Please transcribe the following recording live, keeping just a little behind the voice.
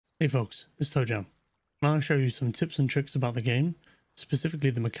Hey folks, it's ToejahM. Now I'll show you some tips and tricks about the game, specifically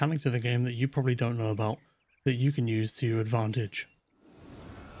the mechanics of the game that you probably don't know about, that you can use to your advantage.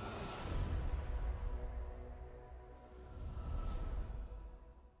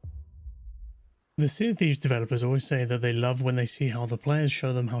 The Sea of Thieves developers always say that they love when they see how the players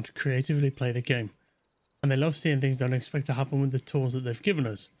show them how to creatively play the game, and they love seeing things they don't expect to happen with the tools that they've given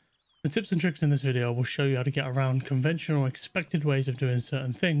us. The tips and tricks in this video will show you how to get around conventional expected ways of doing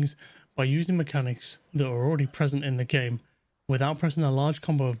certain things by using mechanics that are already present in the game without pressing a large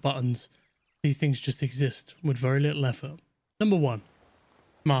combo of buttons. These things just exist with very little effort. Number 1.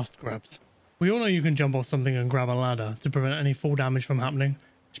 Mast grabs. We all know you can jump off something and grab a ladder to prevent any fall damage from happening.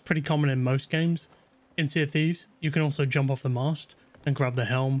 It's pretty common in most games. In Sea of Thieves, you can also jump off the mast and grab the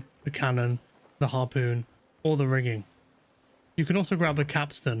helm, the cannon, the harpoon, or the rigging. You can also grab the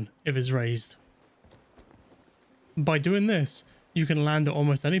capstan if it's raised. By doing this, you can land at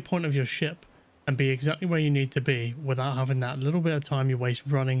almost any point of your ship and be exactly where you need to be without having that little bit of time you waste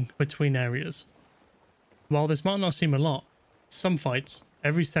running between areas. While this might not seem a lot, some fights,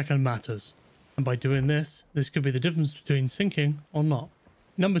 every second matters, and by doing this could be the difference between sinking or not.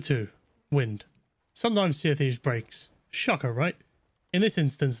 Number 2. Wind. Sometimes Sea of Thieves breaks. Shocker, right? In this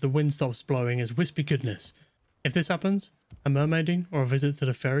instance, the wind stops blowing as wispy goodness. If this happens, a mermaiding or a visit to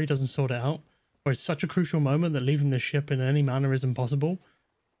the ferry doesn't sort it out, or it's such a crucial moment that leaving the ship in any manner is impossible,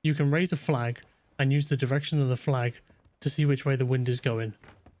 you can raise a flag and use the direction of the flag to see which way the wind is going.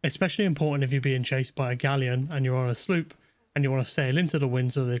 Especially important if you're being chased by a galleon and you're on a sloop and you want to sail into the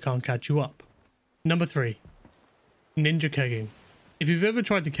wind so they can't catch you up. Number 3. Ninja kegging. If you've ever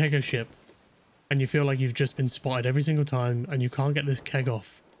tried to keg a ship and you feel like you've just been spotted every single time and you can't get this keg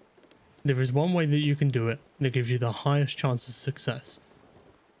off, there is one way that you can do it that gives you the highest chance of success.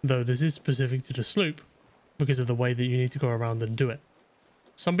 Though this is specific to the sloop because of the way that you need to go around and do it.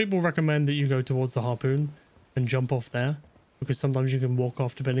 Some people recommend that you go towards the harpoon and jump off there because sometimes you can walk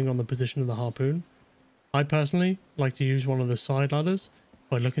off depending on the position of the harpoon. I personally like to use one of the side ladders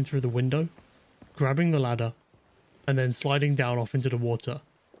by looking through the window, grabbing the ladder, and then sliding down off into the water.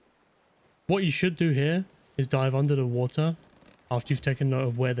 What you should do here is dive under the water after you've taken note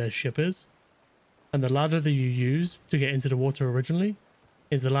of where their ship is, and the ladder that you use to get into the water originally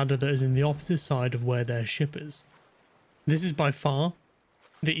is the ladder that is in the opposite side of where their ship is. This is by far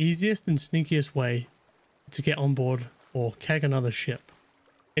the easiest and sneakiest way to get on board or keg another ship.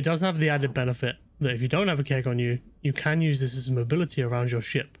 It does have the added benefit that if you don't have a keg on you, you can use this as mobility around your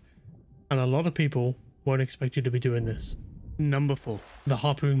ship, and a lot of people won't expect you to be doing this. Number 4. The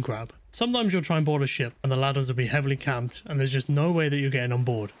harpoon grab. Sometimes you'll try and board a ship and the ladders will be heavily camped and there's just no way that you're getting on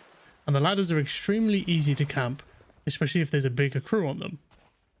board. And the ladders are extremely easy to camp, especially if there's a bigger crew on them.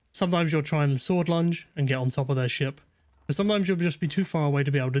 Sometimes you'll try and sword lunge and get on top of their ship, but sometimes you'll just be too far away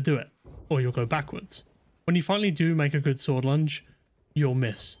to be able to do it, or you'll go backwards. When you finally do make a good sword lunge, you'll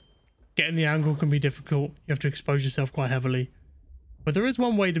miss. Getting the angle can be difficult, you have to expose yourself quite heavily. But there is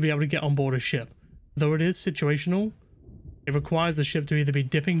one way to be able to get on board a ship. Though it is situational, it requires the ship to either be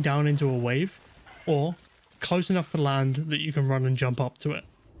dipping down into a wave or close enough to land that you can run and jump up to it.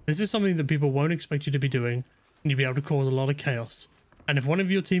 This is something that people won't expect you to be doing, and you'll be able to cause a lot of chaos. And if one of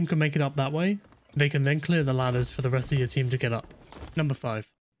your team can make it up that way, they can then clear the ladders for the rest of your team to get up. Number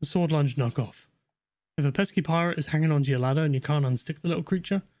 5. The sword lunge knockoff. If a pesky pirate is hanging onto your ladder and you can't unstick the little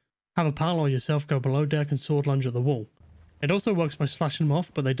creature, have a pal or yourself go below deck and sword lunge at the wall. It also works by slashing them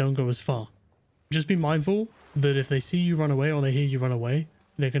off, but they don't go as far. Just be mindful that if they see you run away or they hear you run away,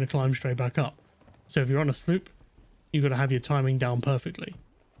 they're going to climb straight back up. So if you're on a sloop, you've got to have your timing down perfectly.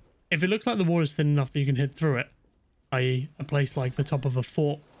 If it looks like the water's thin enough that you can hit through it, i.e. a place like the top of a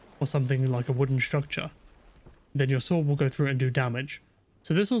fort or something like a wooden structure, then your sword will go through it and do damage.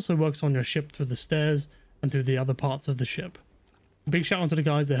 So this also works on your ship through the stairs and through the other parts of the ship. Big shout out to the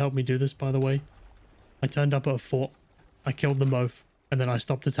guys that helped me do this, by the way. I turned up at a fort, I killed them both, and then I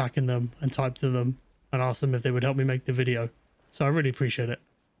stopped attacking them and typed to them and asked them if they would help me make the video. So I really appreciate it.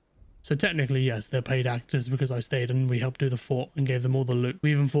 So technically, yes, they're paid actors because I stayed and we helped do the fort and gave them all the loot.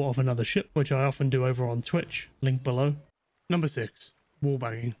 We even fought off another ship, which I often do over on Twitch, link below. Number 6.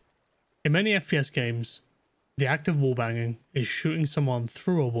 Wallbanging. In many FPS games, the act of wallbanging is shooting someone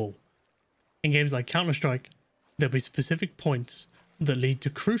through a wall. In games like Counter-Strike, there'll be specific points that lead to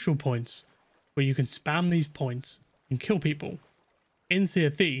crucial points where you can spam these points and kill people. In Sea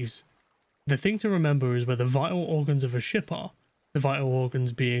of Thieves, the thing to remember is where the vital organs of a ship are. The vital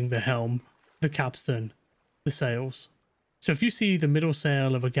organs being the helm, the capstan, the sails. So if you see the middle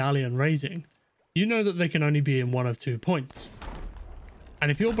sail of a galleon raising, you know that they can only be in one of 2 points. And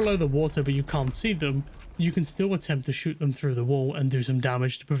if you're below the water but you can't see them, you can still attempt to shoot them through the wall and do some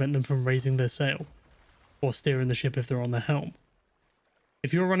damage to prevent them from raising their sail or steering the ship if they're on the helm.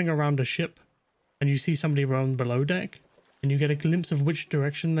 If you're running around a ship and you see somebody run below deck and you get a glimpse of which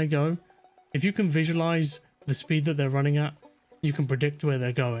direction they go, if you can visualize the speed that they're running at, you can predict where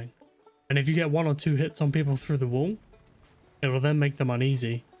they're going. And if you get 1 or 2 hits on people through the wall, it will then make them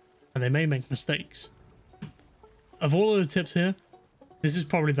uneasy and they may make mistakes. Of all of the tips here, this is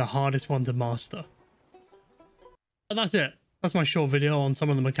probably the hardest one to master. And that's it. That's my short video on some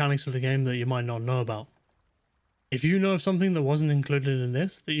of the mechanics of the game that you might not know about. If you know of something that wasn't included in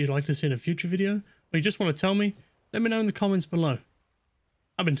this that you'd like to see in a future video, or you just want to tell me, let me know in the comments below.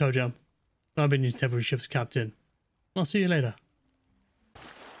 I've been ToejahM. I've been your temporary ship's captain. I'll see you later.